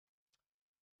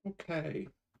Okay,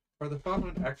 for the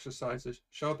following exercises,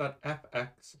 show that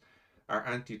fx are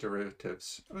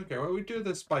antiderivatives. Okay, well, we do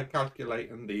this by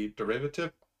calculating the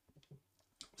derivative.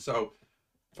 So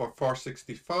for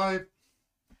 465,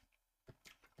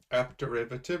 f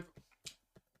derivative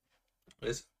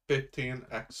is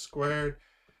 15x squared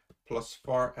plus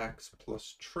 4x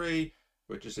plus 3,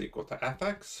 which is equal to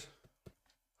fx.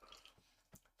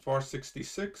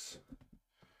 466,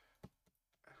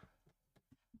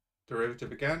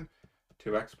 derivative again,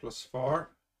 2x plus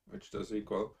 4, which does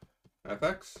equal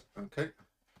fx. Okay.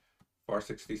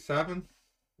 467,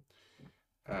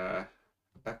 f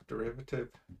derivative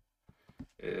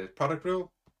is product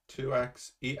rule,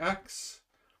 2x ex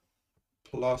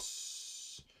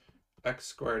plus x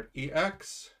squared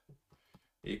ex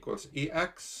equals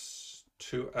ex,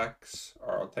 2x,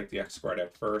 or I'll take the x squared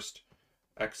out first,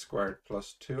 x squared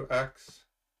plus 2x,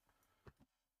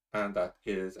 and that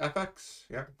is fx,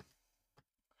 yeah.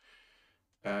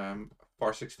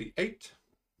 468,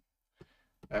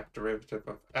 f derivative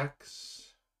of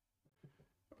x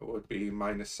would be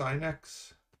minus sine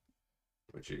x,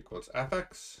 which equals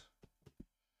fx.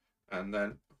 And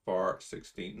then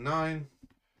 469,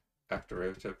 f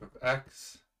derivative of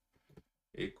x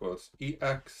equals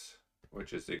ex,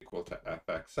 which is equal to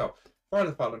fx. So for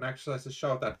the following exercises,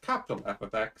 show that capital F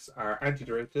of x are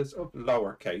antiderivatives of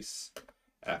lowercase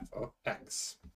f of x.